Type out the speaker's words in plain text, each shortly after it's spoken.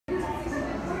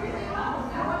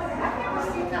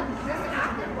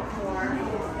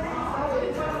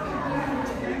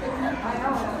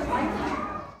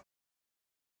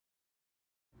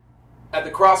At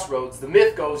the crossroads, the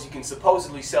myth goes you can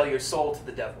supposedly sell your soul to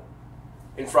the devil,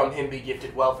 and from him be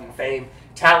gifted wealth and fame,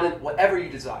 talent, whatever you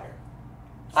desire.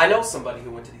 I know somebody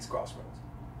who went to these crossroads,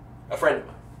 a friend of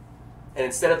mine, and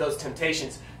instead of those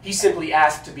temptations, he simply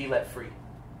asked to be let free.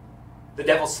 The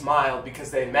devil smiled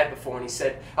because they had met before, and he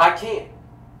said, "I can't.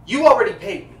 You already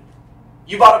paid me.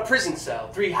 You bought a prison cell,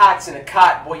 3 hots and a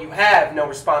cot. Boy, you have no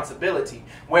responsibility.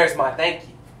 Where's my thank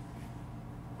you?"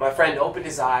 My friend opened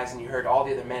his eyes, and he heard all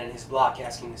the other men in his block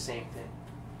asking the same thing.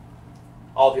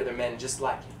 All the other men just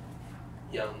like him,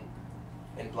 young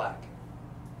and black,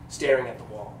 staring at the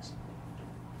walls,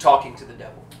 talking to the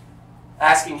devil,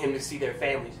 asking him to see their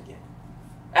families again,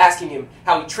 asking him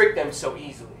how he tricked them so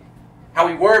easily, how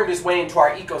he wormed his way into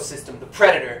our ecosystem, the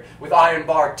predator with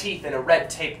iron-barred teeth and a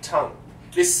red-taped tongue.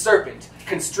 This serpent,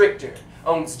 constrictor,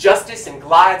 owns justice and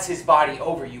glides his body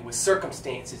over you with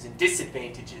circumstances and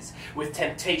disadvantages, with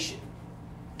temptation,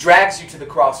 drags you to the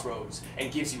crossroads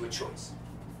and gives you a choice.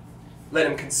 Let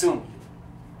him consume you,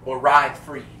 or ride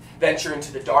free, venture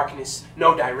into the darkness,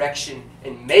 no direction,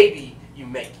 and maybe you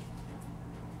make it.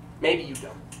 Maybe you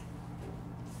don't.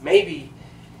 Maybe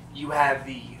you have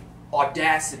the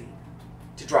audacity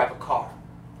to drive a car,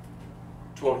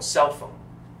 to own a cell phone,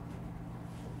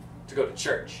 to go to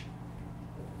church.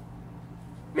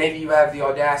 Maybe you have the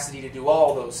audacity to do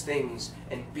all those things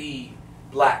and be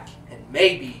black, and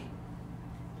maybe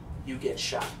you get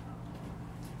shot.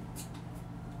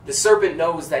 The serpent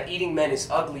knows that eating men is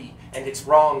ugly and it's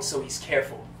wrong, so he's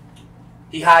careful.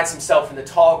 He hides himself in the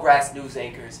tall grass news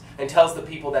anchors and tells the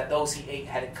people that those he ate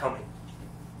had it coming.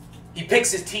 He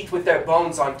picks his teeth with their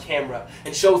bones on camera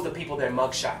and shows the people their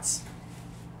mugshots.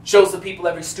 Shows the people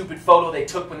every stupid photo they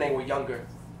took when they were younger.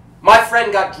 My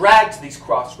friend got dragged to these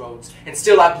crossroads, and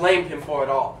still I blamed him for it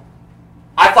all.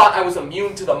 I thought I was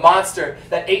immune to the monster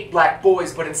that ate black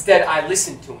boys, but instead I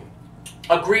listened to him,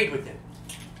 agreed with him,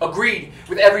 agreed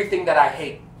with everything that I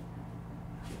hate.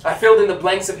 I filled in the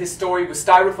blanks of his story with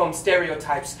styrofoam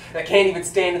stereotypes that can't even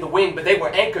stand in the wind, but they were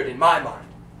anchored in my mind.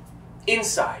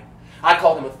 Inside, I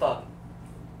called him a thug,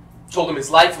 told him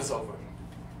his life was over,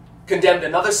 condemned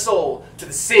another soul to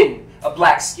the sin of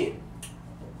black skin.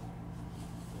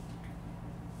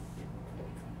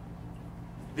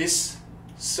 This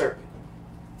serpent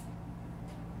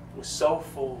was so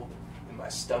full in my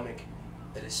stomach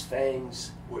that his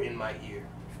fangs were in my ear.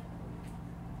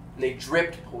 And they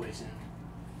dripped poison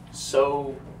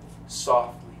so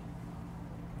softly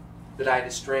that I had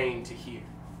to strain to hear.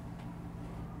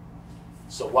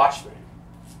 So watch for him.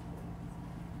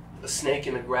 A snake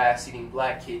in the grass eating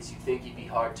black kids, you think he'd be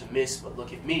hard to miss, but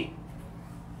look at me.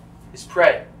 His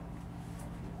prey.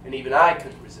 And even I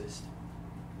couldn't resist.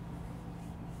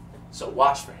 So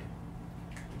watch for him,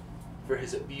 for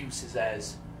his abuse is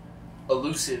as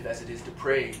elusive as it is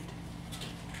depraved.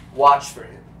 Watch for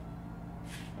him,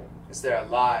 as there are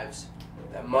lives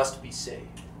that must be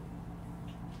saved.